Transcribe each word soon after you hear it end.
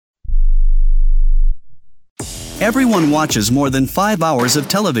Everyone watches more than 5 hours of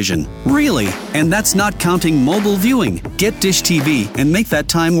television. Really? And that's not counting mobile viewing. Get Dish TV and make that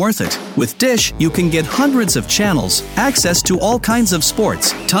time worth it. With Dish, you can get hundreds of channels, access to all kinds of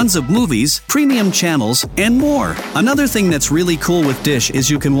sports, tons of movies, premium channels, and more. Another thing that's really cool with Dish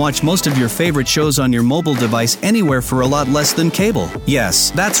is you can watch most of your favorite shows on your mobile device anywhere for a lot less than cable. Yes,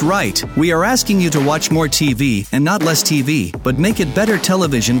 that's right. We are asking you to watch more TV and not less TV, but make it better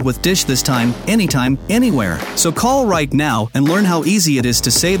television with Dish this time, anytime, anywhere. So call right now and learn how easy it is to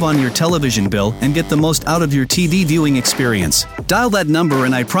save on your television bill and get the most out of your TV viewing experience. Dial that number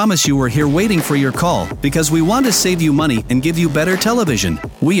and I promise you we're here waiting for your call because we want to save you money and give you better television.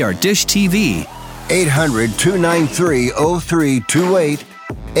 We are Dish TV. 800-293-0328.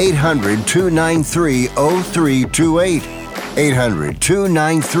 800-293-0328.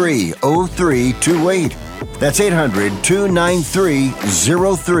 800-293-0328. That's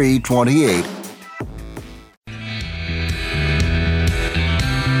 800-293-0328.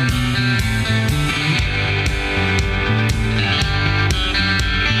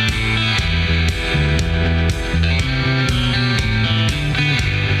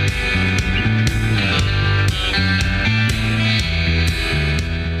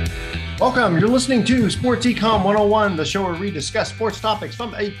 Welcome. You're listening to Sports Econ 101, the show where we discuss sports topics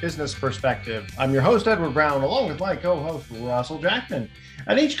from a business perspective. I'm your host, Edward Brown, along with my co-host, Russell Jackman.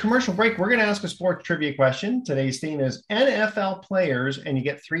 At each commercial break, we're going to ask a sports trivia question. Today's theme is NFL players, and you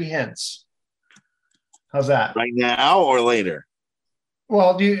get 3 hints. How's that? Right now or later?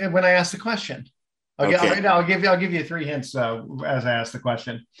 Well, when I ask the question. Okay. I'll give you 3 hints as I ask the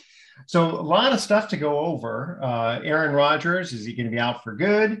question. So a lot of stuff to go over. Aaron Rodgers, is he going to be out for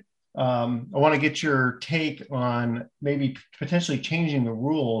good? I want to get your take on maybe potentially changing the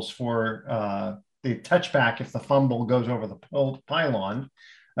rules for the touchback if the fumble goes over the pylon.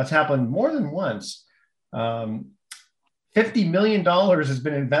 That's happened more than once. $50 million has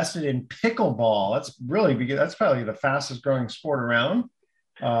been invested in pickleball. That's probably the fastest growing sport around.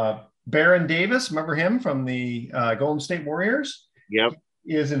 Baron Davis, remember him from the Golden State Warriors? Yep.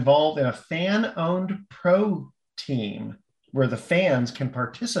 Is involved in a fan-owned pro team where the fans can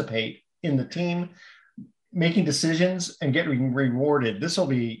participate in the team, making decisions and getting rewarded. This will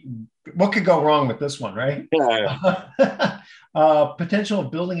be, what could go wrong with this one, right? Yeah. Potential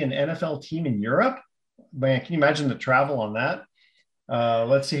of building an NFL team in Europe. Man, can you imagine the travel on that?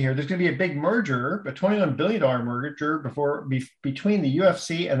 Let's see here. There's going to be a big merger, a $21 billion merger between the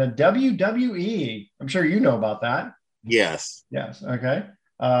UFC and the WWE. I'm sure you know about that. Yes. Yes. Okay.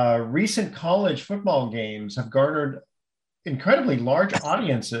 Recent college football games have garnered incredibly large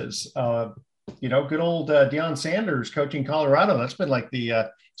audiences. Good old Deion Sanders coaching Colorado. That's been like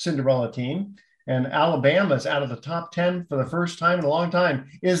the Cinderella team. And Alabama's out of the top 10 for the first time in a long time.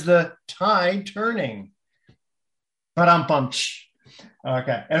 Is the tide turning? Ba-dum-bum-ch.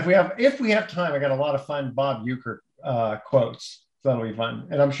 Okay. And if we have time, I got a lot of fun Bob Uecker quotes. So that'll be fun.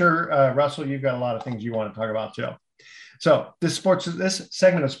 And I'm sure, Russell, you've got a lot of things you want to talk about too. So this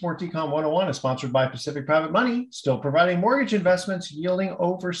segment of Sports Econ 101 is sponsored by Pacific Private Money, still providing mortgage investments yielding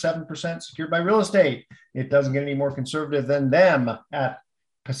over 7% secured by real estate. It doesn't get any more conservative than them at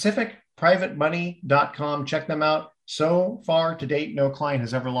pacificprivatemoney.com. Check them out. So far to date, no client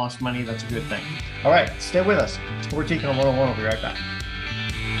has ever lost money. That's a good thing. All right, stay with us. Sports Econ 101. We'll be right back.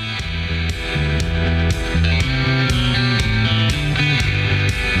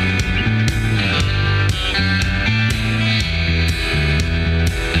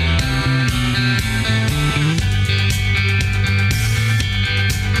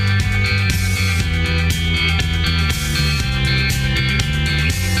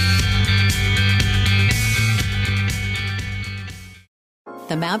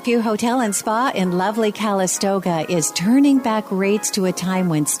 The Mount View Hotel and Spa in lovely Calistoga is turning back rates to a time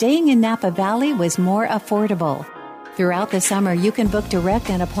when staying in Napa Valley was more affordable. Throughout the summer, you can book direct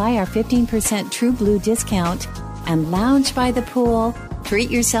and apply our 15% True Blue discount and lounge by the pool, treat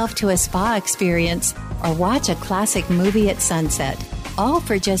yourself to a spa experience, or watch a classic movie at sunset. All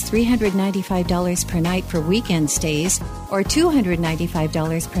for just $395 per night for weekend stays or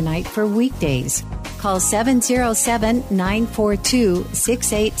 $295 per night for weekdays. Call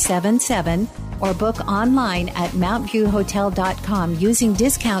 707-942-6877 or book online at mountviewhotel.com using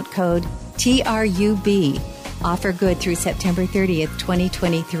discount code TRUB. Offer good through September 30th,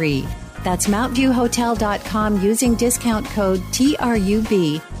 2023. That's mountviewhotel.com using discount code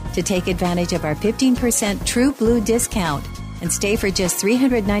TRUB to take advantage of our 15% True Blue discount and stay for just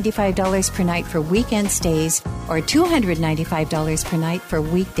 $395 per night for weekend stays or $295 per night for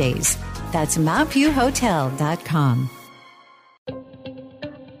weekdays. That's mountviewhotel.com.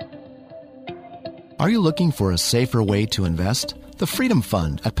 Are you looking for a safer way to invest? The Freedom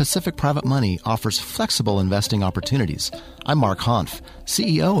Fund at Pacific Private Money offers flexible investing opportunities. I'm Mark Hanf,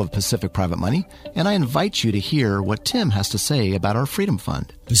 CEO of Pacific Private Money, and I invite you to hear what Tim has to say about our Freedom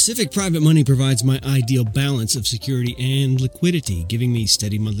Fund. Pacific Private Money provides my ideal balance of security and liquidity, giving me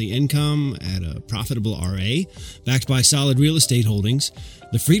steady monthly income at a profitable RA, backed by solid real estate holdings.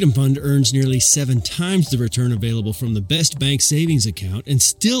 The Freedom Fund earns nearly 7 times the return available from the best bank savings account and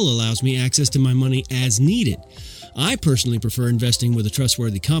still allows me access to my money as needed. I personally prefer investing with a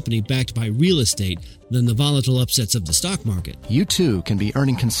trustworthy company backed by real estate than the volatile upsets of the stock market. You too can be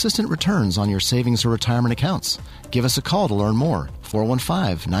earning consistent returns on your savings or retirement accounts. Give us a call to learn more.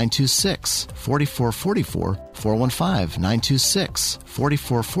 415-926-4444,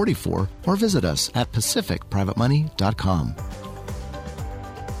 415-926-4444, or visit us at pacificprivatemoney.com.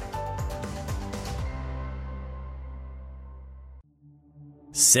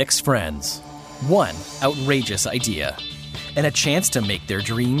 Six friends, one outrageous idea, and a chance to make their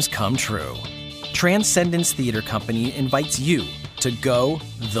dreams come true. Transcendence Theater Company invites you to go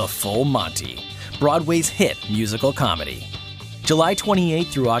the full Monty, Broadway's hit musical comedy. July 28th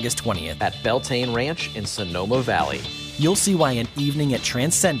through August 20th at Beltane Ranch in Sonoma Valley. You'll see why an evening at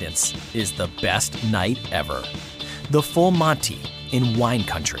Transcendence is the best night ever. The Full Monty in Wine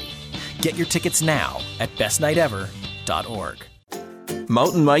Country. Get your tickets now at bestnightever.org.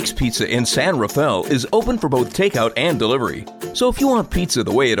 Mountain Mike's Pizza in San Rafael is open for both takeout and delivery. So if you want pizza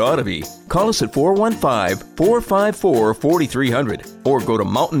the way it ought to be, call us at 415-454-4300 or go to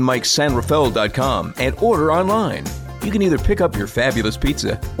mountainmikesanrafael.com and order online. You can either pick up your fabulous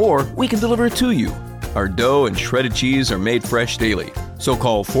pizza or we can deliver it to you. Our dough and shredded cheese are made fresh daily. So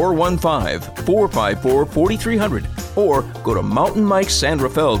call 415-454-4300 or go to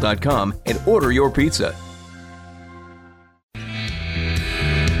mountainmikesanrafael.com and order your pizza.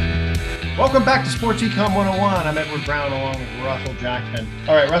 Welcome back to Sports Econ 101. I'm Edward Brown along with Russell Jackson.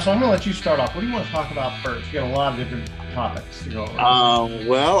 All right, Russell, I'm going to let you start off. What do you want to talk about first? You got a lot of different topics to go over.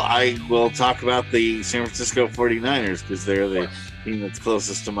 Well, I will talk about the San Francisco 49ers because they're the team that's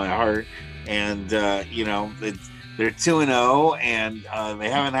closest to my heart. And, they're 2-0 and they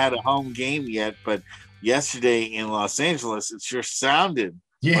haven't had a home game yet. But yesterday in Los Angeles, it sure sounded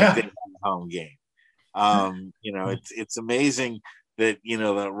like they had a home game. It's amazing that,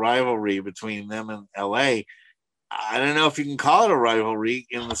 the rivalry between them and LA, I don't know if you can call it a rivalry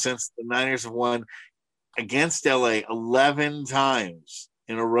in the sense that the Niners have won against LA 11 times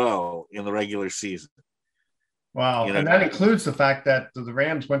in a row in the regular season. Wow. And that includes the fact that the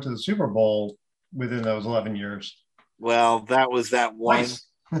Rams went to the Super Bowl within those 11 years. Well, that was that one.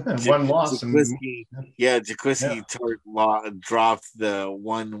 One loss. Jaquiski dropped the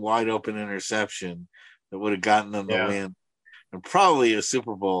one wide open interception that would have gotten them the win. And probably a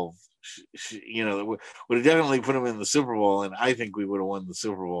Super Bowl, would have definitely put them in the Super Bowl, and I think we would have won the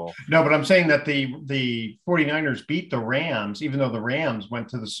Super Bowl. No, but I'm saying that the 49ers beat the Rams, even though the Rams went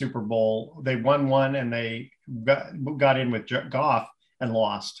to the Super Bowl. They won one, and they got in with Goff and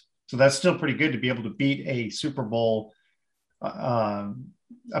lost. So that's still pretty good to be able to beat a Super Bowl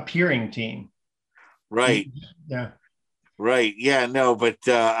appearing team. Right. Yeah. Right. Yeah, no, but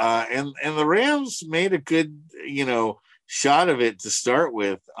and the Rams made a good, shot of it to start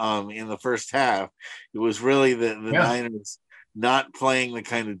with in the first half. It was really the Niners not playing the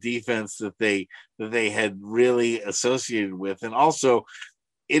kind of defense that they had really associated with. And also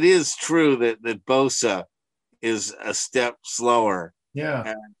it is true that Bosa is a step slower.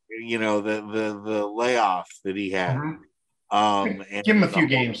 Yeah. The layoff that he had. Mm-hmm. And give him a few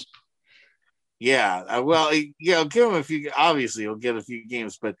games. Yeah, give him a few. Obviously, he'll get a few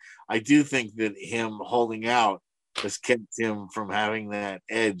games, but I do think that him holding out has kept him from having that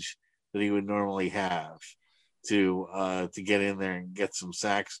edge that he would normally have to get in there and get some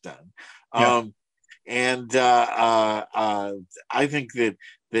sacks done. Yeah. I think that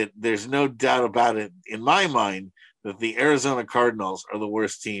there's no doubt about it in my mind that the Arizona Cardinals are the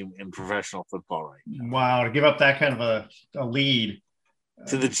worst team in professional football right now. Wow, to give up that kind of a lead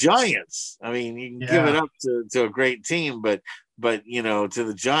to the Giants. I mean, you can give it up to a great team, but to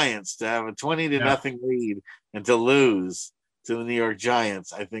the Giants, to have a 20-0 lead and to lose to the New York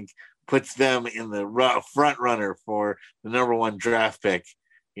Giants, I think puts them in the front runner for the number 1 draft pick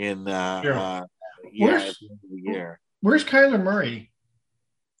in at the end of the year. Where's Kyler Murray?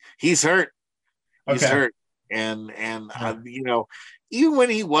 He's hurt. He's hurt. And even when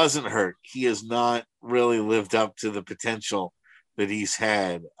he wasn't hurt, he has not really lived up to the potential that he's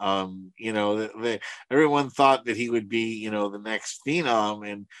had. Everyone thought that he would be, the next phenom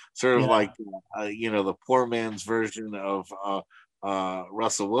and sort of like, the poor man's version of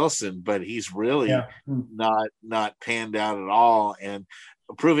Russell Wilson, but he's really Yeah. not panned out at all, and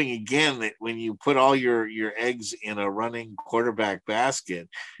proving again that when you put all your eggs in a running quarterback basket,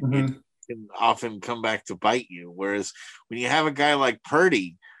 it can often come back to bite you. Whereas when you have a guy like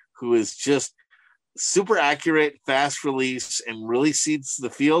Purdy, who is just super accurate, fast release, and really sees the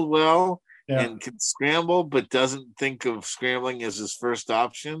field well, and can scramble, but doesn't think of scrambling as his first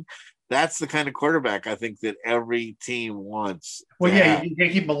option. That's the kind of quarterback I think that every team wants. Well, yeah, you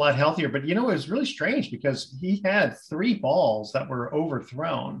keep him a lot healthier. But, it was really strange because he had 3 balls that were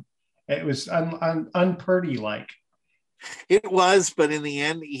overthrown. It was un-Purdy-like. It was, but in the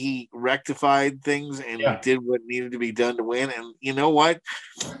end, he rectified things and he did what needed to be done to win. And you know what?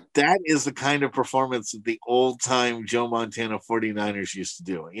 That is the kind of performance that the old-time Joe Montana 49ers used to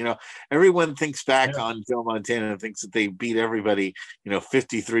do. Everyone thinks back on Joe Montana and thinks that they beat everybody,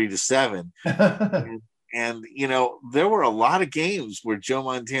 53-7. and there were a lot of games where Joe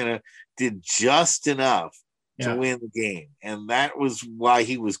Montana did just enough to win the game. And that was why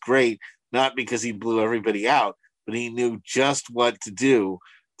he was great, not because he blew everybody out, but he knew just what to do.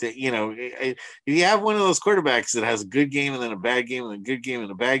 If you have one of those quarterbacks that has a good game and then a bad game and a good game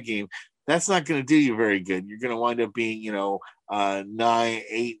and a bad game, that's not going to do you very good. You're going to wind up being,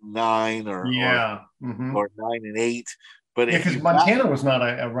 9-8-9 or 9-8. But because Montana was not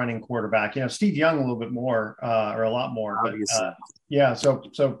a running quarterback, Steve Young a little bit more, or a lot more. Obviously. But,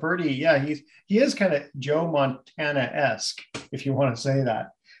 so Purdy, he is kind of Joe Montana-esque, if you want to say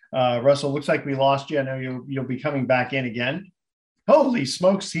that. Russell, looks like we lost you. I know you'll be coming back in again. Holy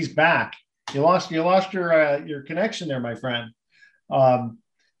smokes, he's back. You lost your connection there, my friend.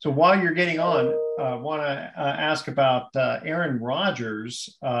 So while you're getting on, I want to ask about Aaron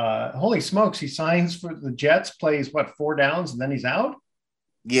Rodgers. Holy smokes, he signs for the Jets, plays 4 downs, and then he's out?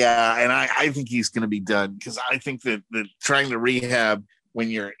 Yeah, and I think he's going to be done because I think that trying to rehab when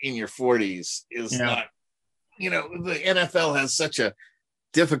you're in your 40s is not, the NFL has such a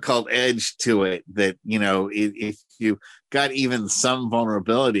difficult edge to it that, if you got even some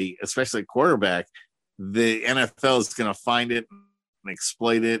vulnerability, especially quarterback, the NFL is going to find it and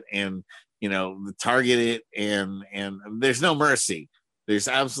exploit it and, target it. And there's no mercy. There's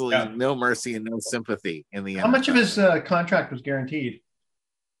absolutely no mercy and no sympathy in the NFL. How much of his contract was guaranteed?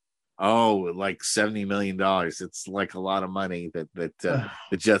 Oh, like $70 million. It's like a lot of money that the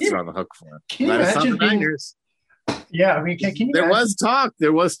Jets are on the hook for. Can you imagine Niners? Yeah, I mean, can you? There was talk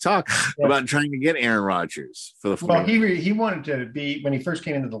about trying to get Aaron Rodgers for the 49ers. Well, he wanted to be, when he first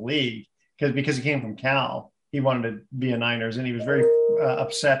came into the league, because he came from Cal, he wanted to be a Niners, and he was very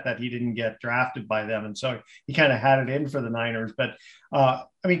upset that he didn't get drafted by them, and so he kind of had it in for the Niners. But I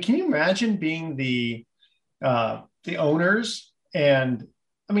mean, can you imagine being the owners? And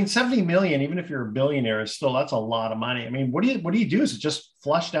I mean, $70 million, even if you're a billionaire, that's a lot of money. I mean, what do you do? Is it just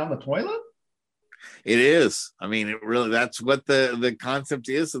flush down the toilet? It is. I mean, it really, that's what the concept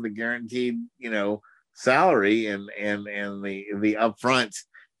is of the guaranteed, salary and the upfront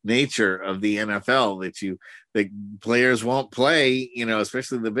nature of the NFL, that players won't play,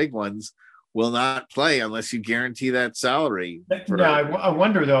 especially the big ones will not play unless you guarantee that salary. I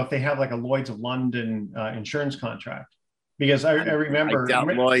wonder though, if they have like a Lloyd's of London insurance contract, because I remember.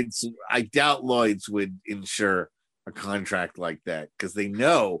 I doubt Lloyd's would insure a contract like that because they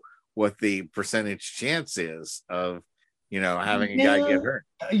know what the percentage chance is of, having a guy get hurt.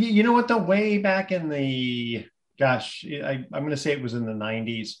 You know what, though, way back in the, I'm going to say it was in the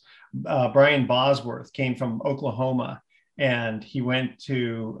 90s, Brian Bosworth came from Oklahoma and he went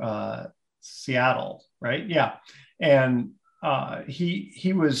to Seattle, right? Yeah. And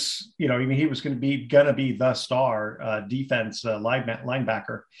he was, he was going to be the star defense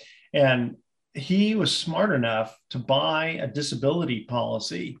linebacker. And he was smart enough to buy a disability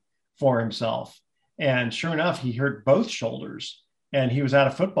policy for himself. And sure enough, he hurt both shoulders and he was out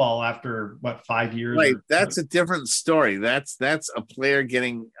of football after 5 years. Right. That's a different story. That's a player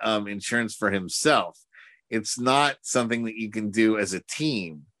getting insurance for himself. It's not something that you can do as a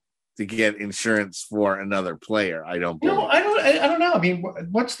team to get insurance for another player. I don't believe. No, I don't know. I mean,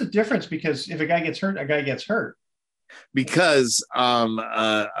 what's the difference? Because if a guy gets hurt, a guy gets hurt. Because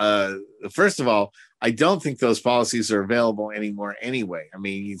first of all, I don't think those policies are available anymore anyway. I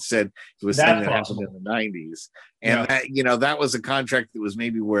mean, you said it was something that happened in the 90s. And that was a contract that was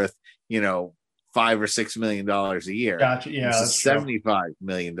maybe worth, $5 or $6 million a year. Gotcha. Yeah. That's $75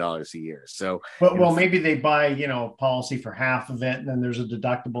 million a year. So, well, maybe they buy, a policy for half of it. And then there's a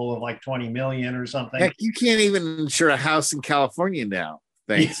deductible of like 20 million or something. Heck, you can't even insure a house in California now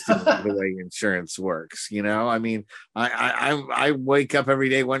thanks to the way insurance works. I mean, I wake up every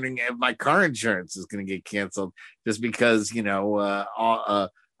day wondering if my car insurance is going to get canceled just because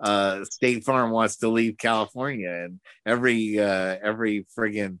State Farm wants to leave California, and every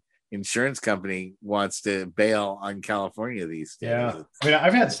friggin' insurance company wants to bail on California these days. Yeah, I mean,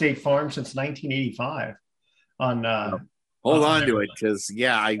 I've had State Farm since 1985. Hold on to it, because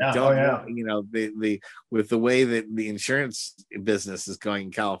I don't know, with the way that the insurance business is going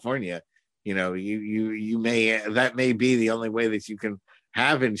in California, you may be the only way that you can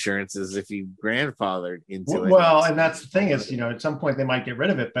have insurance is if you grandfathered into it. Well, and that's the thing is, at some point they might get rid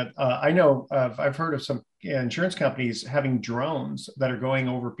of it. But I know I've heard of some insurance companies having drones that are going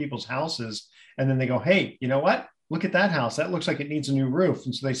over people's houses, and then they go, "Hey, you know what? Look at that house. That looks like it needs a new roof."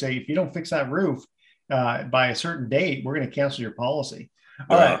 And so they say, if you don't fix that roof by a certain date, we're going to cancel your policy.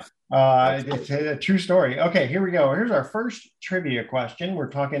 All right. It's a true story. Okay, here we go. Here's our first trivia question. We're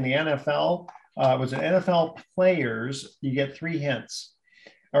talking the NFL. Was it NFL players? You get 3 hints.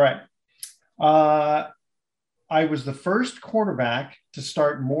 All right. I was the first quarterback to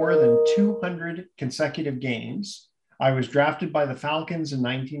start more than 200 consecutive games. I was drafted by the Falcons in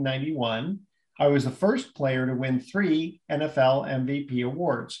 1991. I was the first player to win 3 NFL MVP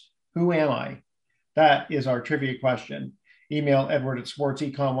awards. Who am I? That is our trivia question. Email Edward at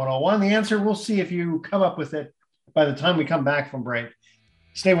SportsEcon101. The answer, we'll see if you come up with it by the time we come back from break.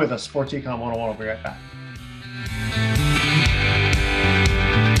 Stay with us. Sports Econ 101. We'll be right back.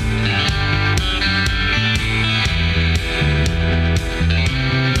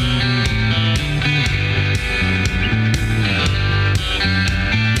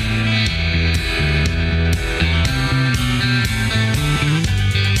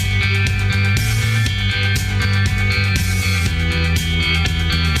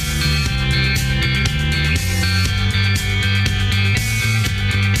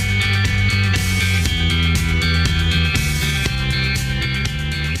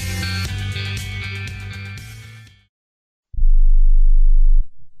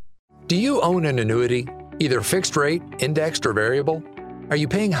 Do you own an annuity, either fixed rate, indexed, or variable? Are you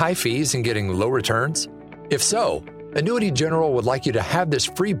paying high fees and getting low returns? If so, Annuity General would like you to have this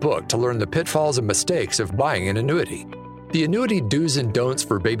free book to learn the pitfalls and mistakes of buying an annuity. The Annuity Do's and Don'ts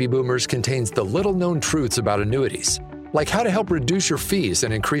for Baby Boomers contains the little-known truths about annuities, like how to help reduce your fees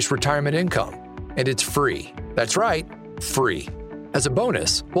and increase retirement income. And it's free. That's right, free. As a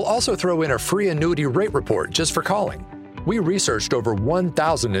bonus, we'll also throw in a free annuity rate report just for calling. We researched over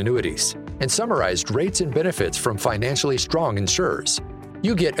 1,000 annuities and summarized rates and benefits from financially strong insurers.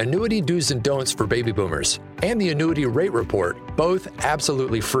 You get Annuity Do's and Don'ts for Baby Boomers and the Annuity Rate Report, both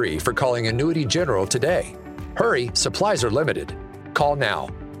absolutely free for calling Annuity General today. Hurry, supplies are limited. Call now.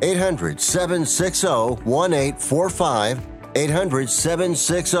 800-760-1845.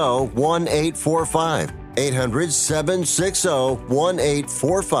 800-760-1845.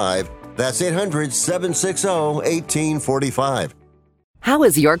 800-760-1845. That's 800-760-1845. How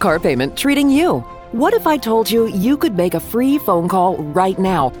is your car payment treating you? What if I told you you could make a free phone call right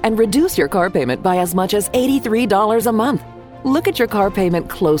now and reduce your car payment by as much as $83 a month? Look at your car payment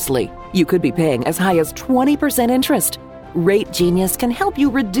closely. You could be paying as high as 20% interest. Rate Genius can help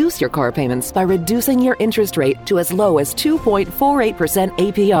you reduce your car payments by reducing your interest rate to as low as 2.48%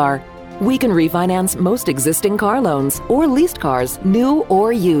 APR. We can refinance most existing car loans or leased cars, new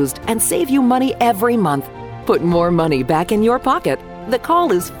or used, and save you money every month. Put more money back in your pocket. The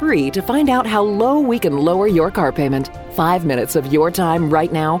call is free to find out how low we can lower your car payment. 5 minutes of your time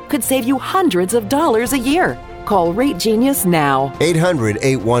right now could save you hundreds of dollars a year. Call Rate Genius now.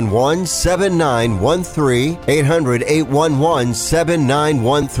 800-811-7913.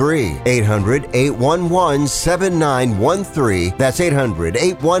 800-811-7913. 800-811-7913. That's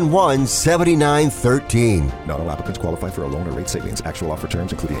 800-811-7913. Not all applicants qualify for a loan or rate savings. Actual offer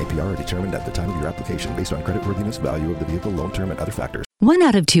terms, including APR, are determined at the time of your application based on creditworthiness, value of the vehicle, loan term, and other factors. 1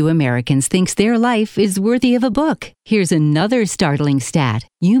 out of 2 Americans thinks their life is worthy of a book. Here's another startling stat.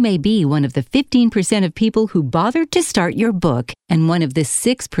 You may be one of the 15% of people who bothered to start your book and one of the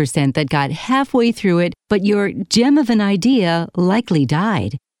 6% that got halfway through it, but your gem of an idea likely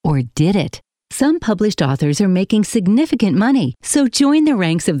died. Or did it? Some published authors are making significant money, so join the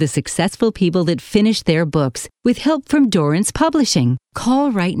ranks of the successful people that finished their books with help from Dorrance Publishing.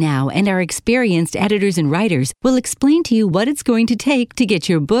 Call right now and our experienced editors and writers will explain to you what it's going to take to get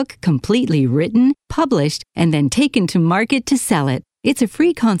your book completely written, published, and then taken to market to sell it. It's a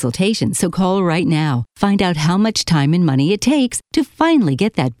free consultation, so call right now. Find out how much time and money it takes to finally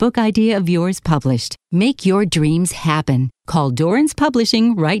get that book idea of yours published. Make your dreams happen. Call Dorrance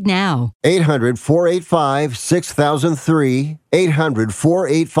Publishing right now. 800-485-6003.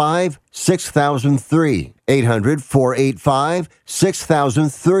 800-485-6003.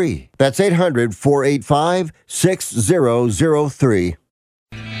 800-485-6003. That's 800-485-6003.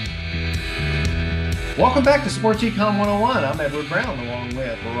 Welcome back to Sports Econ 101. I'm Edward Brown along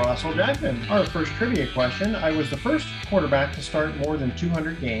with Russell Jackman. Our first trivia question. I was the first quarterback to start more than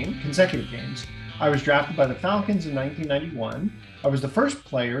 200 consecutive games. I was drafted by the Falcons in 1991. I was the first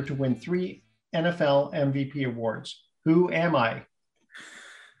player to win 3 NFL MVP awards. Who am I?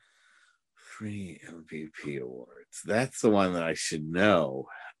 3 MVP awards. That's the one that I should know.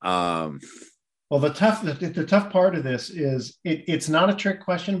 Well, the tough part of this is it's not a trick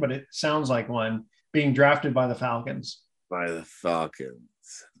question, but it sounds like one. Being drafted by the Falcons. By the Falcons,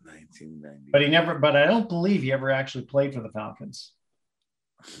 1990. But I don't believe he ever actually played for the Falcons.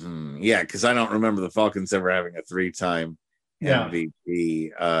 Yeah, because I don't remember the Falcons ever having a 3-time MVP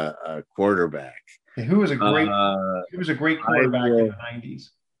quarterback. Who was a great quarterback in the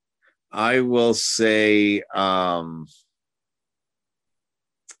 90s. I will say 5.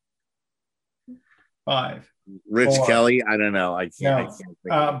 Rich 4. Kelly. I don't know. I can't think.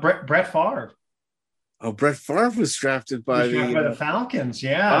 Brett Favre. Oh, Brett Favre was drafted by the Falcons,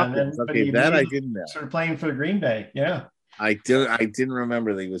 yeah. Falcons. That I didn't know. Started playing for the Green Bay, yeah. I didn't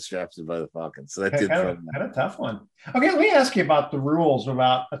remember that he was drafted by the Falcons, so that did kind of a tough one. Okay, let me ask you about the rules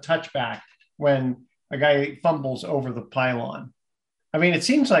about a touchback when a guy fumbles over the pylon. I mean, it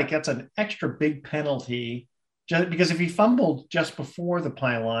seems like that's an extra big penalty, just because if he fumbled just before the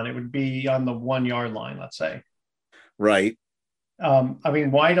pylon, it would be on the 1-yard line, let's say. Right. I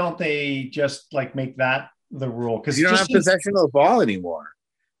mean, why don't they just make that the rule? Because you don't have possession of the ball anymore.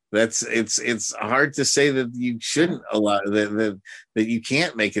 It's hard to say that you shouldn't allow that you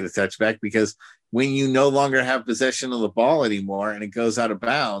can't make it a touchback, because when you no longer have possession of the ball anymore and it goes out of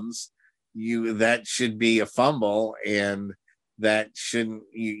bounds, that should be a fumble, and that shouldn't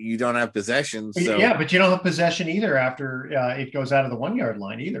you don't have possession. So yeah, but you don't have possession either after it goes out of the 1-yard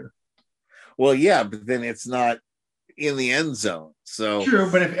line either. Well, yeah, but then it's not in the end zone. So true,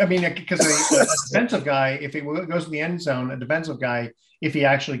 but because a defensive guy, if it goes in the end zone, a defensive guy, if he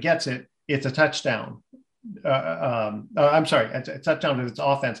actually gets it, it's a touchdown. I'm sorry, it's a touchdown if it's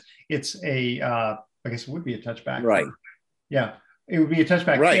offense. It's I guess it would be a touchback. Right. Yeah, it would be a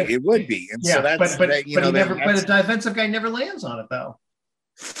touchback. Right, it would be. And so that's but a defensive guy never lands on it though.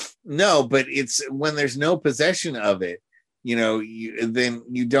 No, but it's when there's no possession of it. Then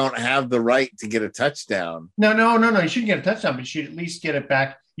you don't have the right to get a touchdown. No. You shouldn't get a touchdown, but you should at least get it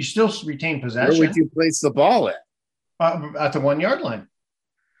back. You still retain possession. Where would you place the ball at? At the 1-yard line.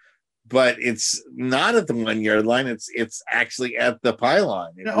 But it's not at the 1-yard line. It's actually at the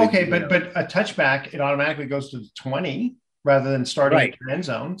pylon. But a touchback, it automatically goes to the 20 rather than starting at the end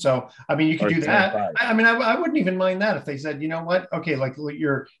zone. So you could do that. I wouldn't even mind that if they said, you know what? Okay,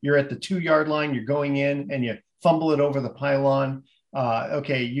 you're at the 2-yard line, you're going in and you fumble it over the pylon.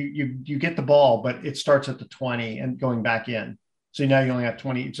 Okay, you get the ball, but it starts at the 20 and going back in. So now you only have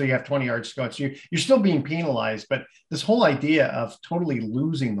 20. So you have 20 yards to go. So you're still being penalized. But this whole idea of totally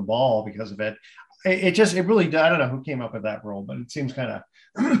losing the ball because of it, it really, I don't know who came up with that rule, but it seems kind of,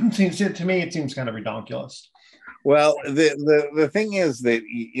 to me, it seems kind of ridiculous. Well, the thing is that,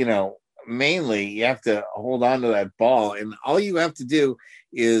 mainly you have to hold on to that ball, and all you have to do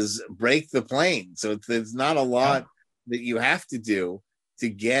is break the plane. So there's not a lot that you have to do to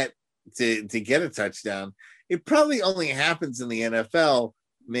get a touchdown. It probably only happens in the NFL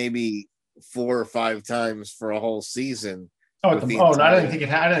maybe 4 or 5 times for a whole season. I don't think it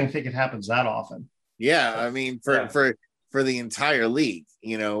happens that often. Yeah, I mean for the entire league,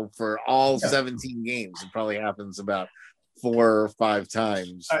 for all 17 games, it probably happens about 4 or 5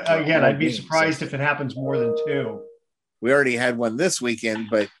 times. Again, I'd be surprised if it happens more than 2. We already had one this weekend,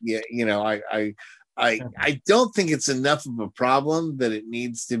 but I don't think it's enough of a problem that it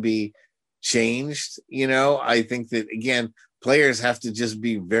needs to be changed. I think that, again, players have to just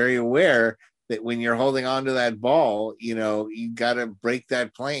be very aware that when you're holding on to that ball, you got to break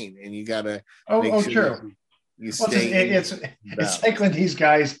that plane, and you got to true. You stay. It's like when these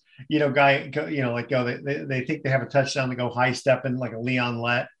guys, they think they have a touchdown, they go high stepping like a Leon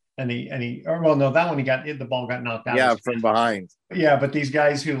Lett, that one the ball got knocked out. Yeah, from behind. Yeah, but these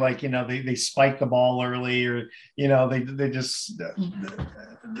guys who they spike the ball early, or they just they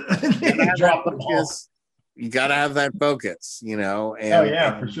drop the ball. You got to have that focus, And,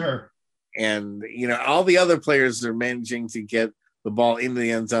 for sure. And all the other players are managing to get the ball into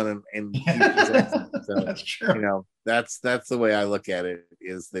the end zone and keep possession. So that's true. That's the way I look at it,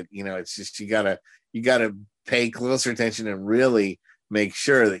 is that, it's just, you gotta pay closer attention and really make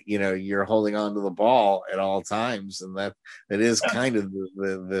sure that, you're holding on to the ball at all times. And that is kind of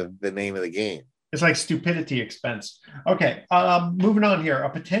the name of the game. It's like stupidity expense. Okay, moving on here. A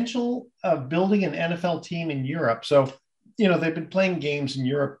potential of building an NFL team in Europe. So, they've been playing games in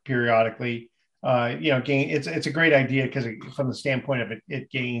Europe periodically. It's a great idea because from the standpoint of it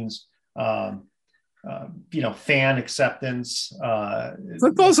gains, fan acceptance.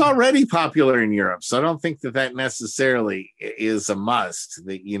 Football's already popular in Europe, so I don't think that necessarily is a must.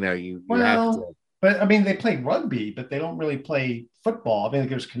 That you have to. But I mean, they play rugby, but they don't really play football. I mean,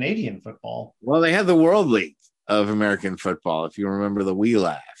 there's Canadian football. Well, they had the World League of American Football, if you remember the We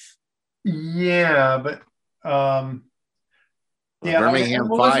Laugh. Yeah, but Birmingham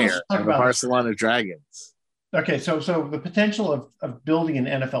Fire and the Barcelona Dragons. Okay, so the potential of building an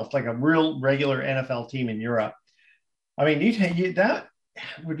NFL, like a real regular NFL team in Europe. I mean, that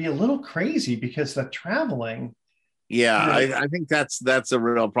would be a little crazy because the traveling. Yeah, I think that's a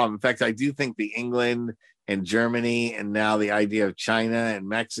real problem. In fact, I do think the England and Germany, and now the idea of China and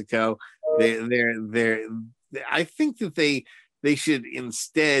Mexico, I think that they should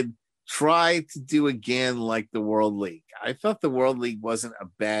instead try to do again like the World League. I thought the World League wasn't a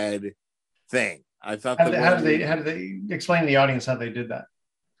bad thing. I thought how did they explain to the audience how they did that?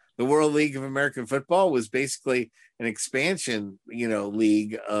 The World League of American Football was basically an expansion,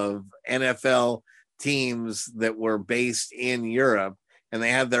 league of NFL teams that were based in Europe, and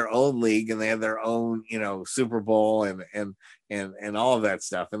they had their own league and they had their own, Super Bowl and all of that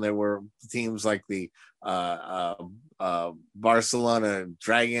stuff. And there were teams like the Barcelona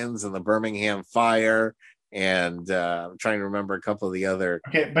Dragons and the Birmingham Fire. And I'm trying to remember a couple of the other.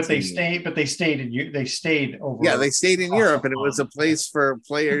 Okay, but teams. They stayed over. Yeah, they stayed in Europe, and it was a place for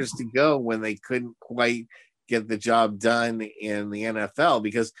players to go when they couldn't quite get the job done in the NFL.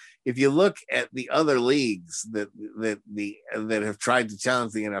 Because if you look at the other leagues that have tried to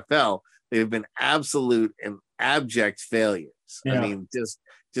challenge the NFL, they've been absolute and abject failures. Yeah. I mean, just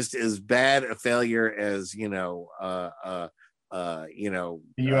as bad a failure as the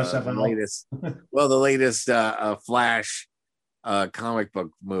USFL. The latest Flash comic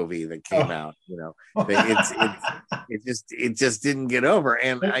book movie that came out. It just didn't get over.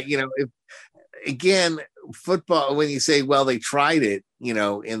 And if again, football, when you say, well, they tried it, in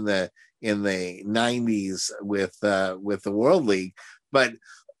the 90s with the World League, but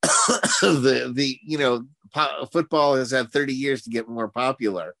football has had 30 years to get more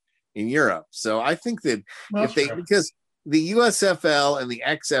popular in Europe. So I think that because the USFL and the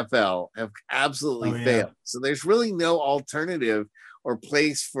XFL have absolutely failed. So there's really no alternative or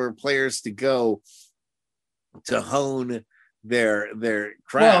place for players to go to hone their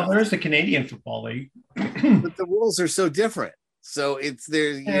craft. Well, there's the Canadian Football League. But the rules are so different. So it's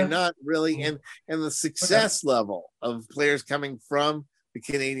there, you're not really, and the success level of players coming from the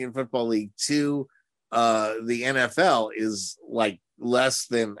Canadian Football League to the NFL is like less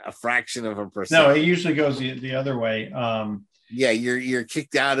than a fraction of a percent. No, it usually goes the other way. You're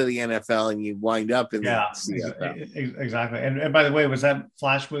kicked out of the NFL and you wind up in the CFL. Exactly. And by the way, was that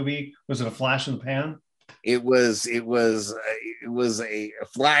Flash movie? Was it a flash in the pan? It was a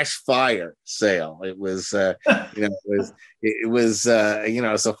flash fire sale. It was it's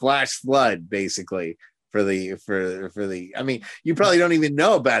a flash flood basically for the. I mean, you probably don't even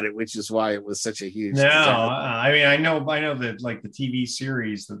know about it, which is why it was such a huge. No, I mean, I know that like the TV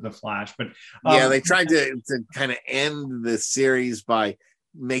series, the Flash, but they tried to kind of end the series by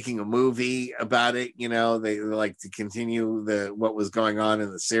making a movie about it. They like to continue what was going on in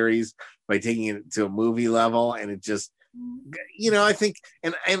the series by taking it to a movie level, and it just, I think,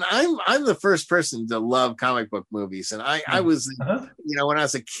 and I'm the first person to love comic book movies, and I was, when I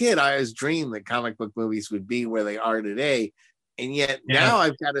was a kid, I always dreamed that comic book movies would be where they are today, and yet now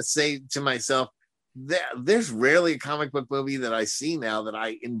I've got to say to myself that there's rarely a comic book movie that I see now that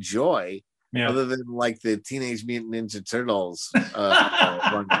I enjoy. Yeah. Other than like the Teenage Mutant Ninja Turtles.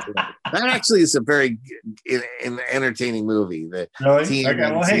 That actually is a very entertaining movie. Really? Okay.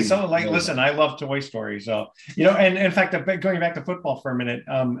 Well, hey, listen, I love Toy Story. So, and in fact, going back to football for a minute,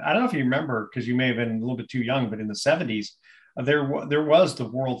 I don't know if you remember, because you may have been a little bit too young, but in the 70s, there was the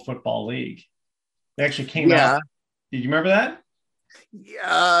World Football League. They actually came out. Did you remember that?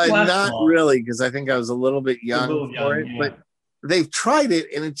 Yeah, not really, because I think I was a little bit young for it, but they've tried it,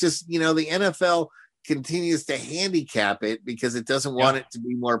 and it just, the NFL continues to handicap it because it doesn't want it to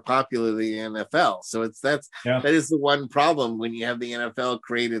be more popular than the NFL. So that is the one problem when you have the NFL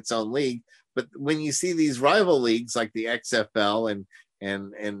create its own league. But when you see these rival leagues like the XFL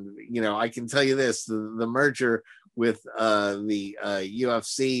and I can tell you this, the merger with the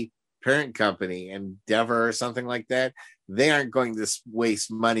UFC parent company, Endeavor or something like that, they aren't going to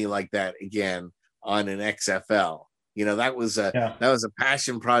waste money like that again on an XFL. That was a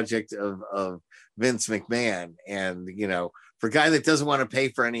passion project of Vince McMahon, and for a guy that doesn't want to pay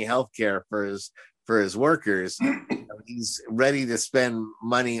for any health care for his workers, he's ready to spend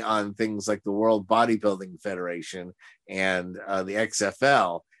money on things like the World Bodybuilding Federation and the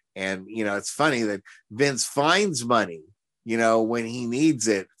XFL. And it's funny that Vince finds money when he needs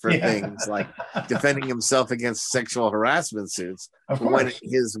it for things like defending himself against sexual harassment suits. When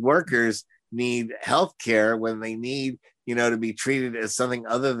his workers need health care, when they need to be treated as something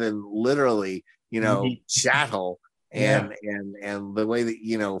other than literally chattel, and the way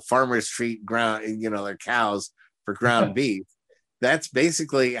that farmers treat ground their cows for ground beef, that's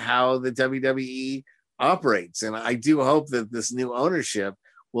basically how the WWE operates. And I do hope that this new ownership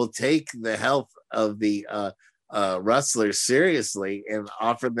will take the health of the wrestlers seriously and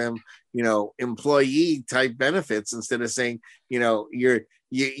offer them employee type benefits, instead of saying you're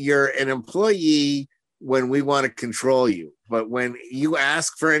an employee when we want to control you, but when you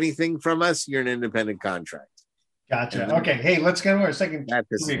ask for anything from us, you're an independent contract. Gotcha. Okay. Hey, let's get to our second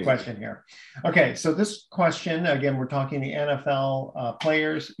question here. Okay. So this question, again, we're talking the NFL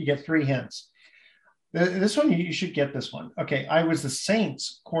players. You get 3 hints. This one, you should get this one. Okay. I was the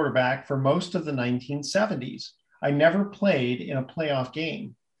Saints quarterback for most of the 1970s. I never played in a playoff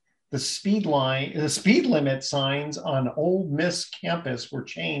game. The speed limit signs on Ole Miss campus were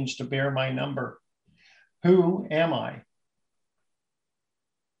changed to bear my number. Who am I?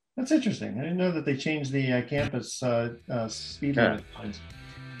 That's interesting. I didn't know that they changed the campus speed limit signs.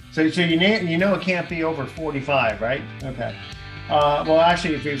 So it can't be over 45, right? Okay. Well,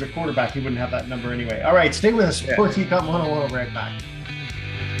 actually, if he was a quarterback, he wouldn't have that number anyway. All right, stay with us. Sports Econ 101. We'll be right back.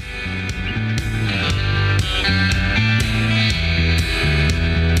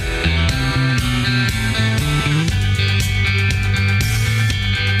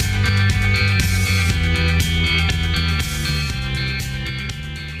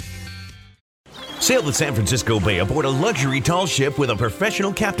 Sail the San Francisco Bay aboard a luxury tall ship with a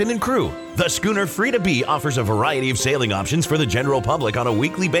professional captain and crew. The schooner Frida B offers a variety of sailing options for the general public on a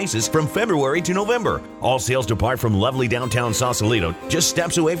weekly basis from February to November. All sails depart from lovely downtown Sausalito, just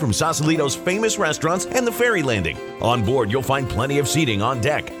steps away from Sausalito's famous restaurants and the ferry landing. On board, you'll find plenty of seating on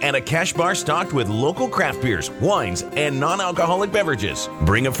deck and a cash bar stocked with local craft beers, wines, and non-alcoholic beverages.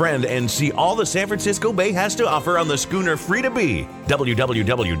 Bring a friend and see all the San Francisco Bay has to offer on the schooner Frida B.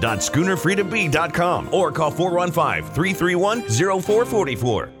 www.schoonerfridab.com or call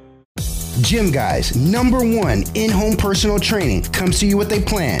 415-331-0444. Gym Guys, #1 in-home personal training, comes to you with a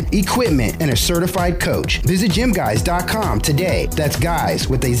plan, equipment, and a certified coach. Visit gymguys.com today. That's guys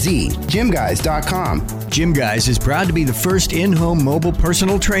with a Z. Gymguys.com. Gym Guys is proud to be the first in-home mobile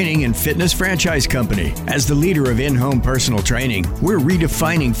personal training and fitness franchise company. As the leader of in-home personal training, we're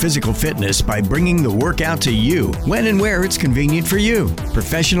redefining physical fitness by bringing the workout to you, when and where it's convenient for you.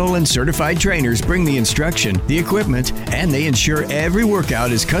 Professional and certified trainers bring the instruction, the equipment, and they ensure every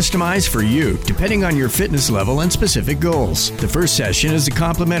workout is customized for you, depending on your fitness level and specific goals. The first session is a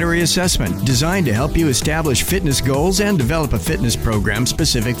complimentary assessment designed to help you establish fitness goals and develop a fitness program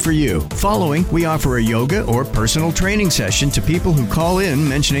specific for you. Following, we offer a yoga or personal training session to people who call in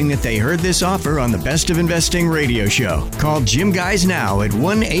mentioning that they heard this offer on the Best of Investing radio show. Call Gym Guys now at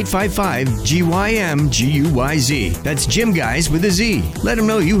 1-855-GYM-GUYZ. That's Gym Guys with a Z. Let them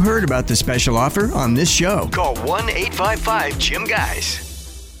know you heard about the special offer on this show. Call 1-855-GYM-GUYS.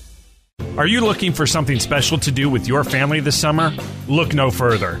 Are you looking for something special to do with your family this summer? Look no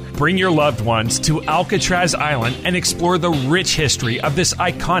further. Bring your loved ones to Alcatraz Island and explore the rich history of this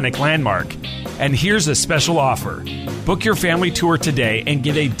iconic landmark. And here's a special offer. Book your family tour today and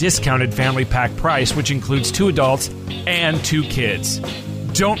get a discounted family pack price, which includes 2 adults and 2 kids.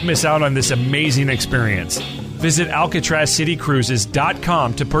 Don't miss out on this amazing experience. Visit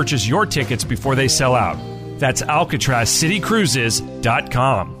AlcatrazCityCruises.com to purchase your tickets before they sell out. That's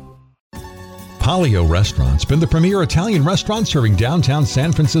AlcatrazCityCruises.com. Palio Restaurant's been the premier Italian restaurant serving downtown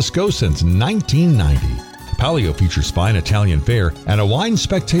San Francisco since 1990. Palio features fine Italian fare and a Wine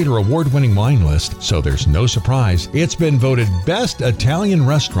Spectator award-winning wine list, so there's no surprise it's been voted Best Italian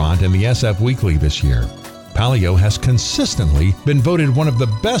Restaurant in the SF Weekly this year. Palio has consistently been voted one of the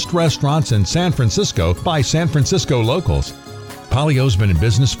best restaurants in San Francisco by San Francisco locals. Palio's been in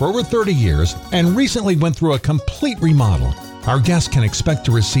business for over 30 years and recently went through a complete remodel. our guests can expect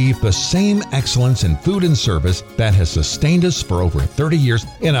to receive the same excellence in food and service that has sustained us for over 30 years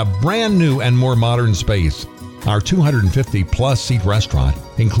in a brand new and more modern space. Our 250-plus seat restaurant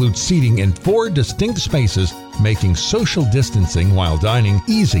includes seating in 4 distinct spaces, making social distancing while dining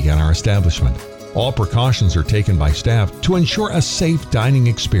easy in our establishment. All precautions are taken by staff to ensure a safe dining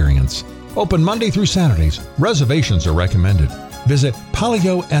experience. Open Monday through Saturdays. Reservations are recommended. Visit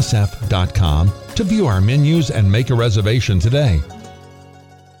PalioSF.com to view our menus and make a reservation today.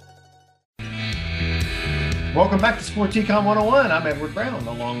 Welcome back to Sports Econ 101. I'm Edward Brown,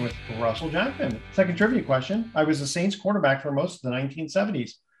 along with Russell Jackman. Second trivia question. I was the Saints quarterback for most of the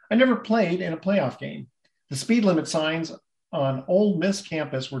 1970s. I never played in a playoff game. The speed limit signs on Ole Miss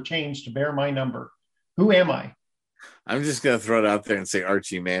campus were changed to bear my number. Who am I? I'm just going to throw it out there and say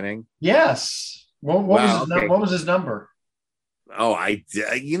Archie Manning. Yes. What was his number? Oh,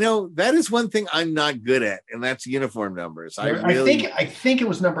 that is one thing I'm not good at, and that's uniform numbers. I think it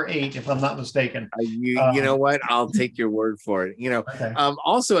was number 8, if I'm not mistaken. You know what? I'll take your word for it. Okay.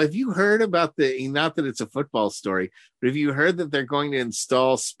 Also, have you heard about not that it's a football story, but have you heard that they're going to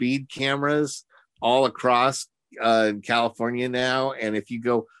install speed cameras all across California now? And if you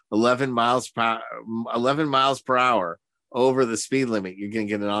go 11 miles per hour over the speed limit, you're going to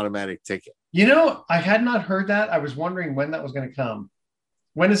get an automatic ticket. I had not heard that. I was wondering when that was going to come.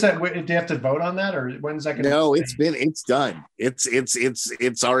 When is that? Do you have to vote on that, or when is that going to? No, it's done.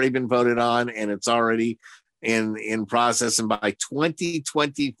 It's already been voted on, and it's already in process. And by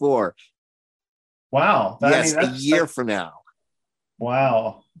 2024, wow, a year from now.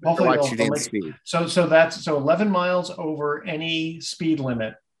 Wow. Hopefully, watch your speed. So that's 11 miles over any speed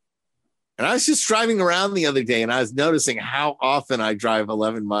limit. And I was just driving around the other day, and I was noticing how often I drive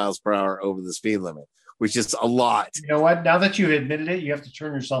 11 miles per hour over the speed limit, which is a lot. You know what? Now that you've admitted it, you have to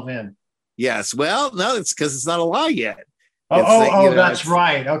turn yourself in. Yes. Well, no, it's because it's not a lie yet. That's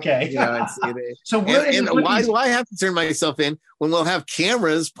right. Okay. So why do I have to turn myself in when we'll have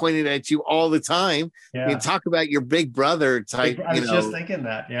cameras pointed at you all the time? Yeah. You talk about your big brother type. I was just thinking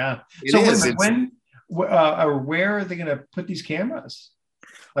that. Yeah. Where are they going to put these cameras?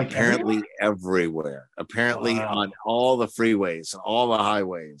 Apparently everywhere. Apparently on all the freeways, all the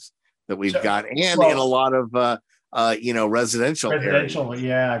highways that we've got, and in a lot of residential areas.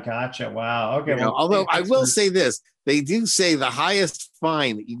 Yeah, gotcha. Wow. Okay. Although I will say this, they do say the highest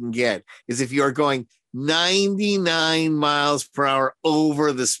fine that you can get is if you're going 99 miles per hour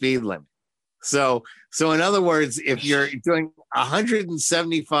over the speed limit. So in other words, if you're doing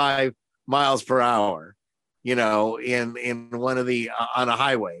 175 miles per hour, in one of the on a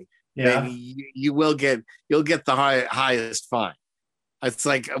highway, then you'll get the highest fine. It's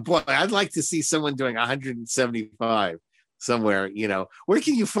like, boy, I'd like to see someone doing 175 somewhere. Where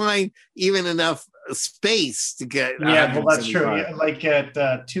can you find even enough space to get? Yeah, well, that's true. Like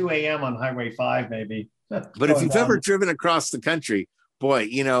at 2 a.m. on Highway 5, maybe. But if you've ever driven across the country, boy,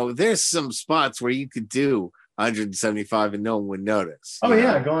 there's some spots where you could do 175 and no one would notice.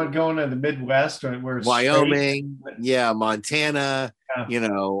 Going to the Midwest where it's Wyoming, Montana,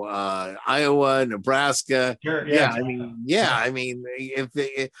 Iowa, Nebraska. Sure,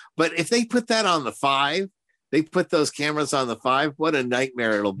 if they put that on the 5, they put those cameras on the 5. What a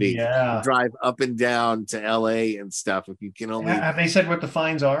nightmare it'll be to drive up and down to LA and stuff. If you can only have they said what the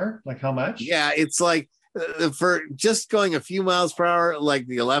fines are? Like how much? Yeah, it's like for just going a few miles per hour, like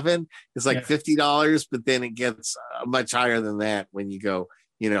the 11 is like $50, but then it gets much higher than that when you go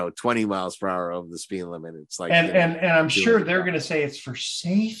 20 miles per hour over the speed limit. It's like and I'm sure they're going to say it's for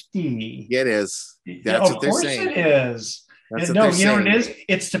safety. It is. That's what they're saying. It is. What it is?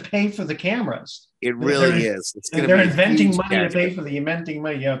 It's to pay for the cameras. It really is. They're inventing money to pay for the inventing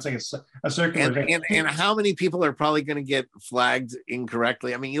money. It's like a circular. And how many people are probably going to get flagged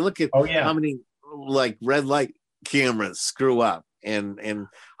incorrectly? I mean, you look at how many like red light cameras screw up, and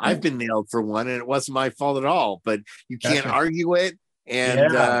I've been nailed for one, and it wasn't my fault at all. But you can't argue it,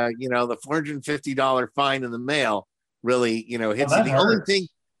 and the $450 fine in the mail really hits you. The only thing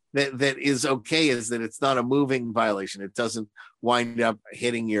that is okay is that it's not a moving violation. It doesn't wind up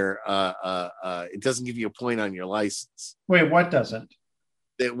hitting your it doesn't give you a point on your license. Wait, what doesn't?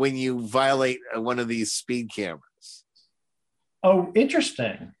 That when you violate one of these speed cameras. Oh,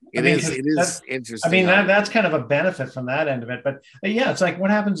 interesting. It is interesting. I mean, that's kind of a benefit from that end of it. But it's like,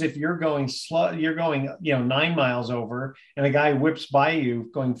 what happens if you're going slow? You're going 9 miles over, and a guy whips by you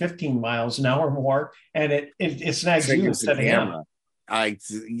going 15 miles an hour or more, and it snags you instead of him.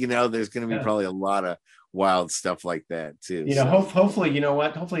 There's going to be probably a lot of wild stuff like that too. Hopefully,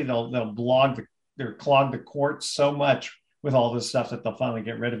 hopefully they'll clog the courts so much with all this stuff that they'll finally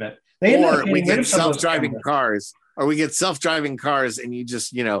get rid of it. Or we get self-driving cars. or we get self-driving cars and you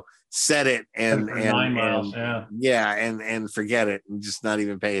just, set it and 9 miles, and forget it and just not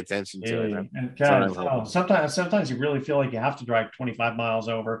even pay attention to it. And God, sometimes you really feel like you have to drive 25 miles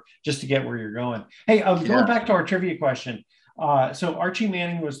over just to get where you're going. Hey, going back to our trivia question. So Archie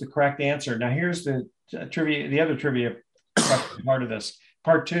Manning was the correct answer. Now here's the trivia, the other trivia part of this,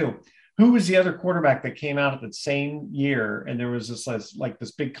 part 2. Who was the other quarterback that came out at the same year? And there was this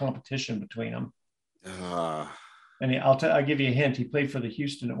big competition between them. And I'll give you a hint. He played for the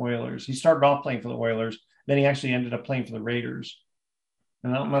Houston Oilers. He started off playing for the Oilers. Then he actually ended up playing for the Raiders.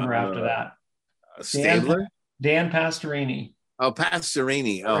 And I don't remember after that. Stabler? Dan Pastorini. Oh,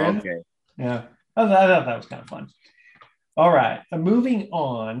 Pastorini. Oh, okay. Yeah. I thought that was kind of fun. All right. Moving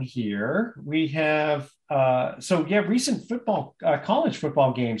on here, we have recent college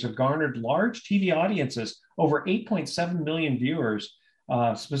football games have garnered large TV audiences, over 8.7 million viewers,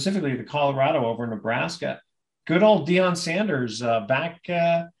 specifically the Colorado over Nebraska. Good old Deion Sanders back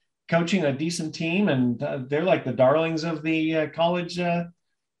coaching a decent team, and they're like the darlings of the college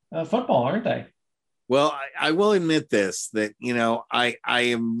football, aren't they? Well, I will admit this, that, I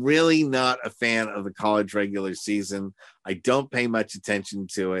am really not a fan of the college regular season. I don't pay much attention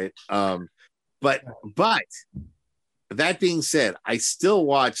to it. But that being said, I still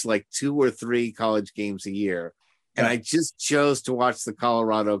watch like 2 or 3 college games a year. And I just chose to watch the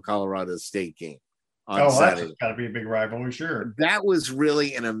Colorado State game on Saturday. That's got to be a big rivalry, sure. That was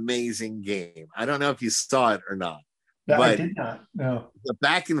really an amazing game. I don't know if you saw it or not. I did not. No. The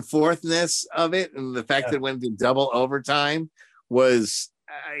back and forthness of it, and the fact that it went to double overtime was,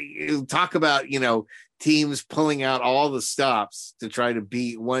 talk about, teams pulling out all the stops to try to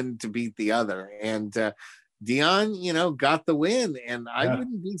beat the other. And Deion, got the win. And I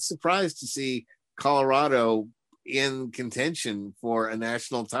wouldn't be surprised to see Colorado in contention for a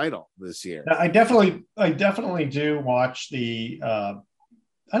national title this year. I definitely do watch the, I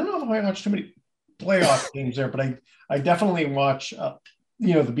don't know if I watch too many playoff games there, but I definitely watch, the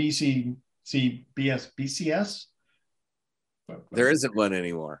BCS. There isn't one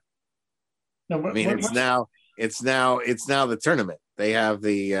anymore. No, it's now the tournament. They have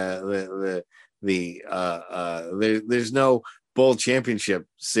there's no bowl championship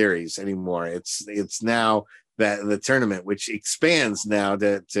series anymore. It's now that the tournament, which expands now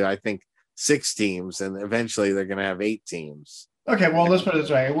to I think 6 teams, and eventually they're going to have 8 teams. Okay, well, let's put it this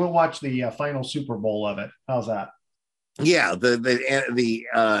way: we'll watch the final Super Bowl of it. How's that? Yeah,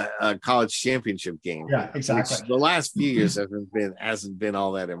 the college championship game. Yeah, exactly. Which the last few years hasn't been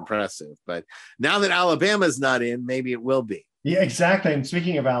all that impressive, but now that Alabama's not in, maybe it will be. Yeah, exactly. And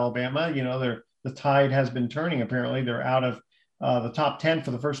speaking of Alabama, the tide has been turning. Apparently, they're out of the top 10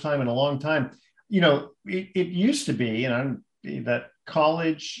 for the first time in a long time. It used to be, that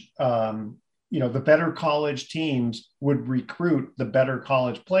college, the better college teams would recruit the better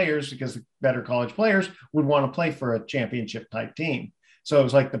college players because the better college players would want to play for a championship type team. So it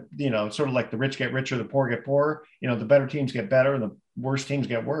was like sort of like the rich get richer, the poor get poorer. The better teams get better and the worst teams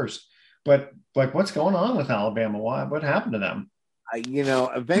get worse. But like, what's going on with Alabama? What happened to them?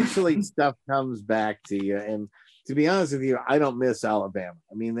 Eventually stuff comes back to you. And to be honest with you, I don't miss Alabama.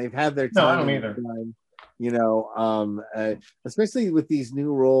 I mean, they've had their time. No, I don't either. Especially with these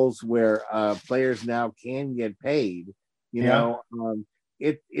new rules where players now can get paid,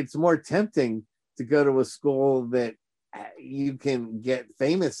 it's more tempting to go to a school that you can get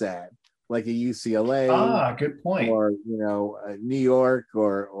famous at, like a UCLA. Good point. Or, New York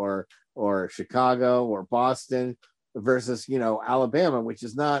or Chicago or Boston versus, Alabama, which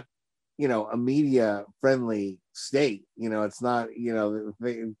is not, a media friendly state. It's not,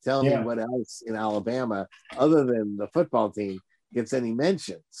 tell me what else in Alabama other than the football team gets any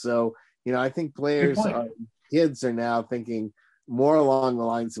mention. So, I think kids are now thinking more along the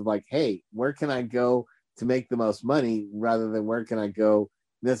lines of like, hey, where can I go to make the most money rather than where can I go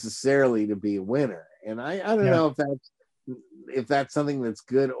necessarily to be a winner? And I don't know if that's something that's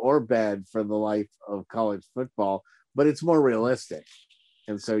good or bad for the life of college football, but it's more realistic.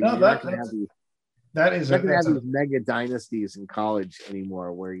 And so you're not going to have these mega dynasties in college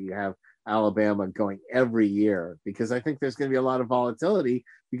anymore where you have Alabama going every year, because I think there's going to be a lot of volatility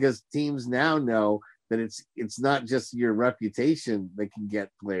because teams now know that it's not just your reputation that can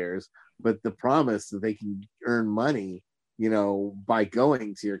get players, but the promise that they can earn money, by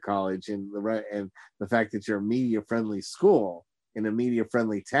going to your college, and the fact that you're a media friendly school in a media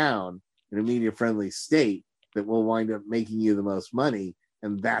friendly town in a media friendly state that will wind up making you the most money.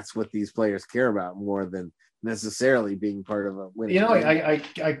 And that's what these players care about more than necessarily being part of a winning. I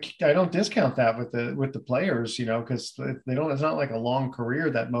don't discount that with the players, because they don't. It's not like a long career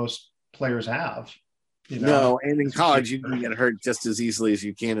that most players have. No, and in college you can get hurt just as easily as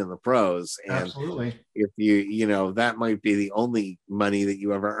you can in the pros. And absolutely. If that might be the only money that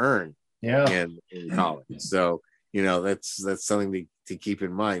you ever earn in college. So, that's something to keep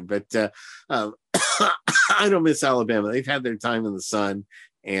in mind. But I don't miss Alabama. They've had their time in the sun.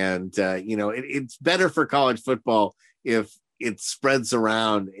 And, it's better for college football if it spreads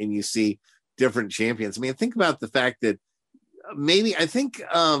around and you see different champions. I mean, think about the fact that I think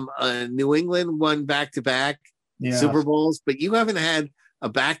New England won back-to-back Super Bowls, but you haven't had a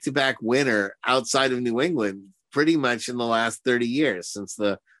back-to-back winner outside of New England pretty much in the last 30 years since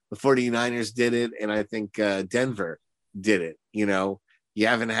the 49ers did it. And I think Denver did it. You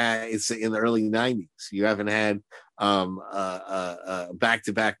haven't had, it's in the early 90s. You haven't had a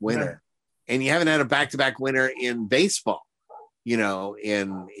back-to-back winner, and you haven't had a back-to-back winner in baseball,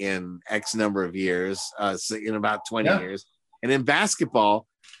 in X number of years, so in about 20 years. And in basketball,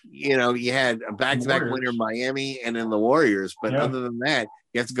 you had a back-to-back winner in Miami and in the Warriors. But other than that,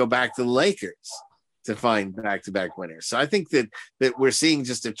 you have to go back to the Lakers to find back-to-back winners. So I think that we're seeing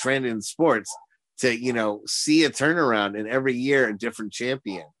just a trend in sports to, see a turnaround in every year a different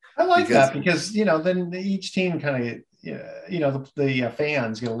champion. I like that because, then each team kind of, the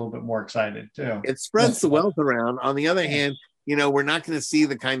fans get a little bit more excited too. It spreads the wealth around. On the other hand, we're not going to see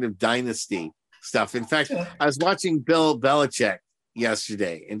the kind of dynasty stuff. In fact, I was watching Bill Belichick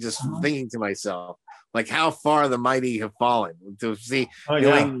yesterday and just thinking to myself, like how far the mighty have fallen to see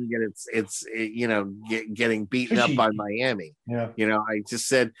New England getting beaten up by Miami. I just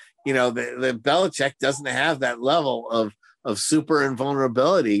said, the Belichick doesn't have that level of super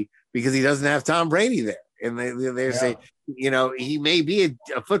invulnerability because he doesn't have Tom Brady there. And they say, he may be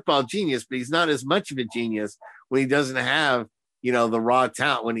a football genius, but he's not as much of a genius when he doesn't have, the raw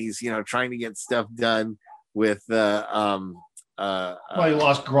talent, when he's, trying to get stuff done with, he lost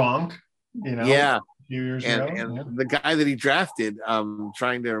Gronk, a few years ago. And the guy that he drafted,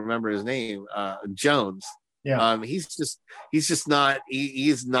 trying to remember his name, Jones. He's just not,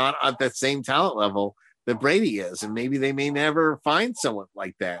 he's not at that same talent level that Brady is. And maybe they may never find someone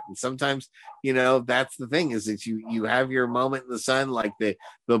like that. And sometimes, that's the thing, is that you have your moment in the sun, like the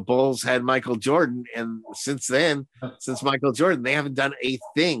Bulls had Michael Jordan. And since Michael Jordan, they haven't done a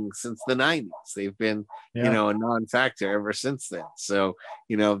thing since the 90s. They've been, a non-factor ever since then. So,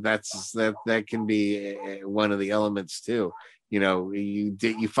 that can be one of the elements too.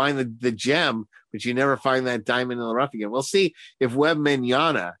 You find the gem, but you never find that diamond in the rough again. We'll see if Webb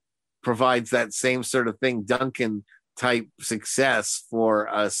Mignogna provides that same sort of thing, Duncan type success for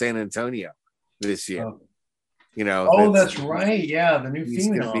San Antonio this year. That's right. Yeah, the new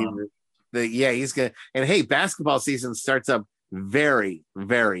phenom. He's gonna. And hey, basketball season starts up very,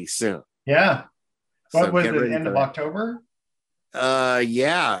 very soon. Yeah. What So was get it? ready End for of that. October?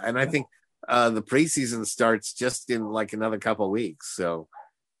 And I think the preseason starts just in like another couple of weeks. So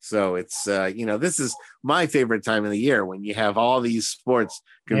it's this is my favorite time of the year, when you have all these sports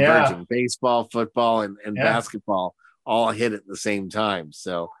converging, baseball, football, and basketball all hit at the same time.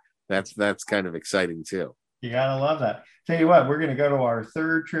 So that's kind of exciting too. You gotta love that. Tell you what, we're gonna go to our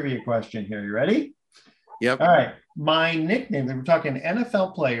third trivia question here. You ready? Yep. All right. My nickname, we're talking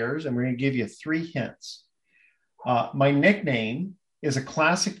NFL players, and we're gonna give you 3 hints. My nickname is a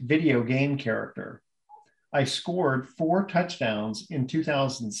classic video game character. I scored 4 touchdowns in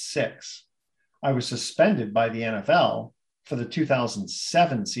 2006. I was suspended by the NFL for the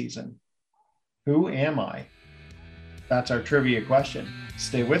 2007 season. Who am I? That's our trivia question.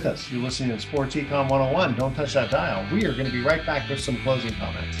 Stay with us. You're listening to Sports Econ 101. Don't touch that dial. We are going to be right back with some closing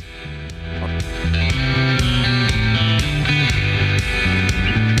comments.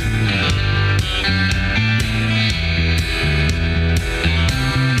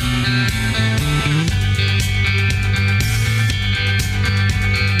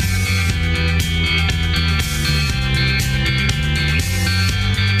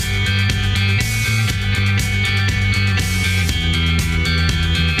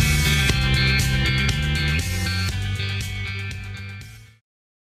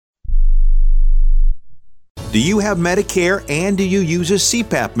 Do you have Medicare and do you use a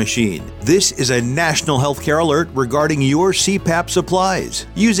CPAP machine? This is a national healthcare alert regarding your CPAP supplies.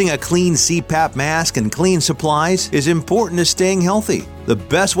 Using a clean CPAP mask and clean supplies is important to staying healthy. The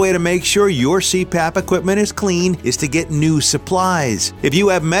best way to make sure your CPAP equipment is clean is to get new supplies. If you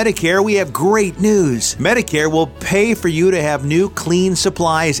have Medicare, we have great news. Medicare will pay for you to have new clean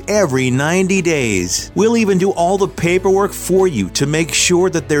supplies every 90 days. We'll even do all the paperwork for you to make sure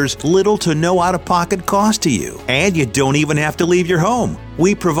that there's little to no out-of-pocket cost to you. And you don't even have to leave your home.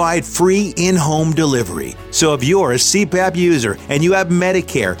 we provide free in-home delivery. So if you're a CPAP user and you have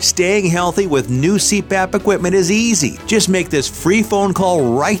Medicare, staying healthy with new CPAP equipment is easy. Just make this free phone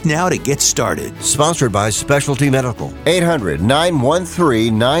call right now to get started. Sponsored by Specialty Medical.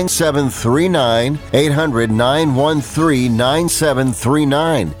 800-913-9739.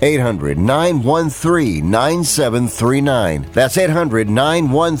 800-913-9739. 800-913-9739. That's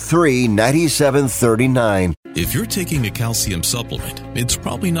 800-913-9739. If you're taking a calcium supplement, it's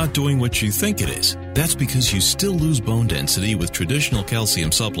probably not doing what you think it is. That's because you still lose bone density with traditional calcium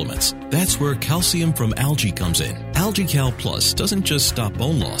supplements. That's where calcium from algae comes in. AlgaeCal Plus doesn't just stop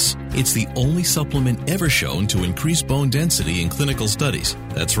bone loss. It's the only supplement ever shown to increase bone density in clinical studies.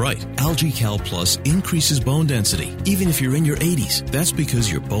 That's right. AlgaeCal Plus increases bone density, even if you're in your 80s. That's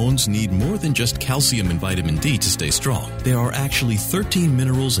because your bones need more than just calcium and vitamin D to stay strong. There are actually 13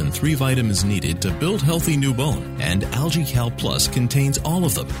 minerals and 3 vitamins needed to build healthy new bone, and AlgaeCal Plus contains all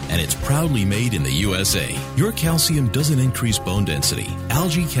of them, and it's proudly made in the USA. Your calcium doesn't increase bone density.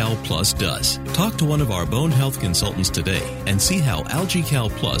 AlgaeCal Plus does. Talk to one of our bone health consultants today and see how AlgaeCal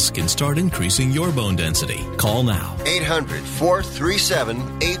Plus can start increasing your bone density. Call now. 800-437-8217.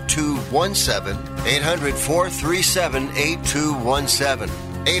 800-437-8217.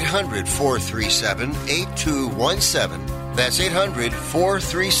 800-437-8217. That's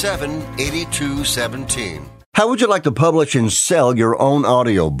 800-437-8217. How would you like to publish and sell your own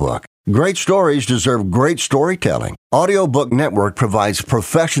audiobook? Great stories deserve great storytelling. Audiobook Network provides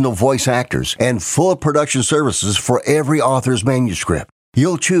professional voice actors and full production services for every author's manuscript.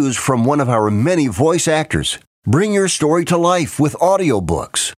 You'll choose from one of our many voice actors. Bring your story to life with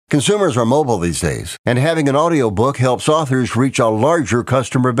audiobooks. Consumers are mobile these days, and having an audiobook helps authors reach a larger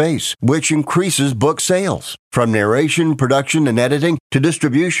customer base, which increases book sales. From narration, production, and editing to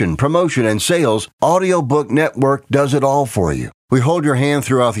distribution, promotion, and sales, Audiobook Network does it all for you. We hold your hand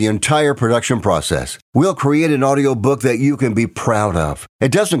throughout the entire production process. We'll create an audiobook that you can be proud of.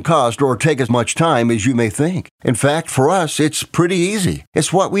 It doesn't cost or take as much time as you may think. In fact, for us, it's pretty easy.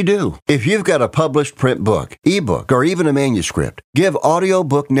 It's what we do. If you've got a published print book, ebook, or even a manuscript, give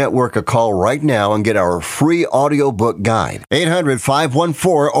Audiobook Network a call right now and get our free audiobook guide.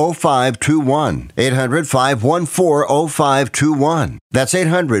 800-514-0521. 800-514-0521. That's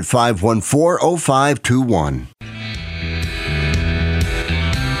 800-514-0521.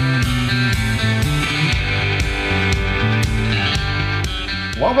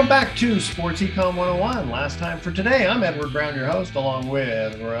 Welcome back to Sports Econ 101. Last time for today, I'm Edward Brown, your host, along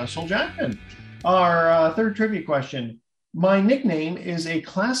with Russell Jackman. Our third trivia question. My nickname is a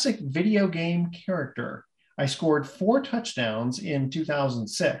classic video game character. I scored 4 touchdowns in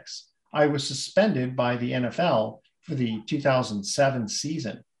 2006. I was suspended by the NFL for the 2007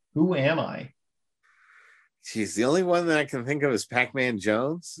 season. Who am I? She's the only one that I can think of is Pac-Man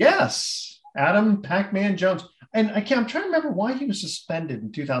Jones. Yes, Adam Pac-Man Jones. And I'm trying to remember why he was suspended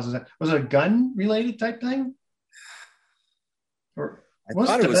in 2007. Was it a gun-related type thing? Or I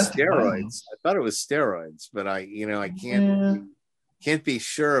thought it was steroids. I thought it was steroids, but I can't be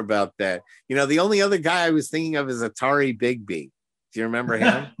sure about that. You know, the only other guy I was thinking of is Atari Bigby. Do you remember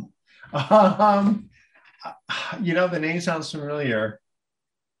him? You know, the name sounds familiar.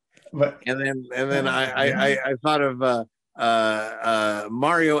 But and then I thought of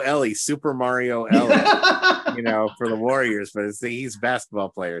Mario Ellie, Super Mario Ellie, you know, for the Warriors, but he's a basketball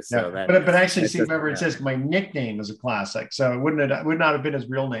player. So yeah, but actually, see, remember it says my nickname is a classic, so it would not have been his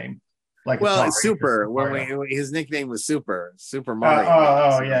real name. It's Super. His nickname was Super Mario.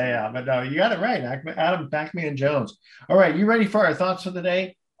 Yeah. But no, you got it right, Adam Pac-Man Jones. All right, you ready for our thoughts for the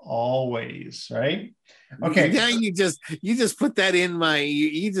day? Always, right? Okay. Now you just put that in my.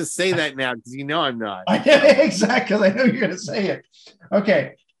 You just say that now because you know I'm not. Exactly, because I know you're going to say it.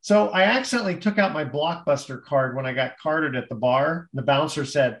 Okay, so I accidentally took out my Blockbuster card when I got carded at the bar. The bouncer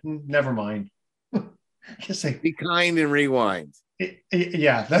said, "Never mind." Be kind and rewind.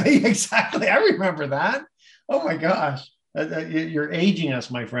 Yeah, exactly. I remember that. Oh my gosh. You're aging us,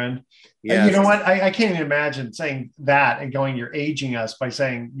 my friend. Yeah. You know what? I can't even imagine saying that and going, you're aging us by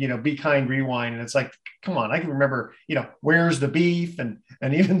saying, you know, be kind, rewind. And it's like, come on, I can remember, you know, where's the beef and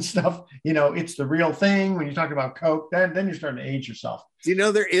even stuff, you know, it's the real thing. When you talk about Coke, then you're starting to age yourself. Do you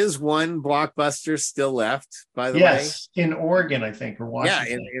know there is one Blockbuster still left, by the way? Yes, in Oregon, I think, or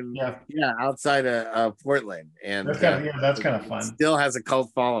Washington. Yeah, outside of Portland. And that's kind of fun. Still has a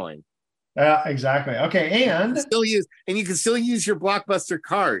cult following. Exactly. Okay, and you can still use your Blockbuster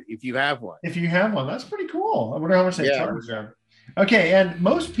card if you have one. If you have one, that's pretty cool. I wonder how much they charge there. Okay, and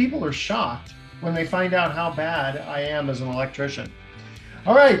most people are shocked when they find out how bad I am as an electrician.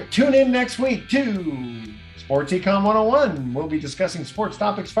 All right, tune in next week to Sports Econ 101. We'll be discussing sports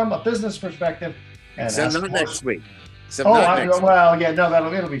topics from a business perspective. Except not next week.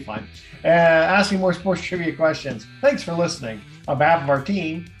 It'll be fine. Asking more sports trivia questions. Thanks for listening. On behalf of our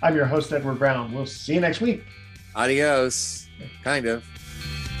team, I'm your host, Edward Brown. We'll see you next week. Adios. Kind of.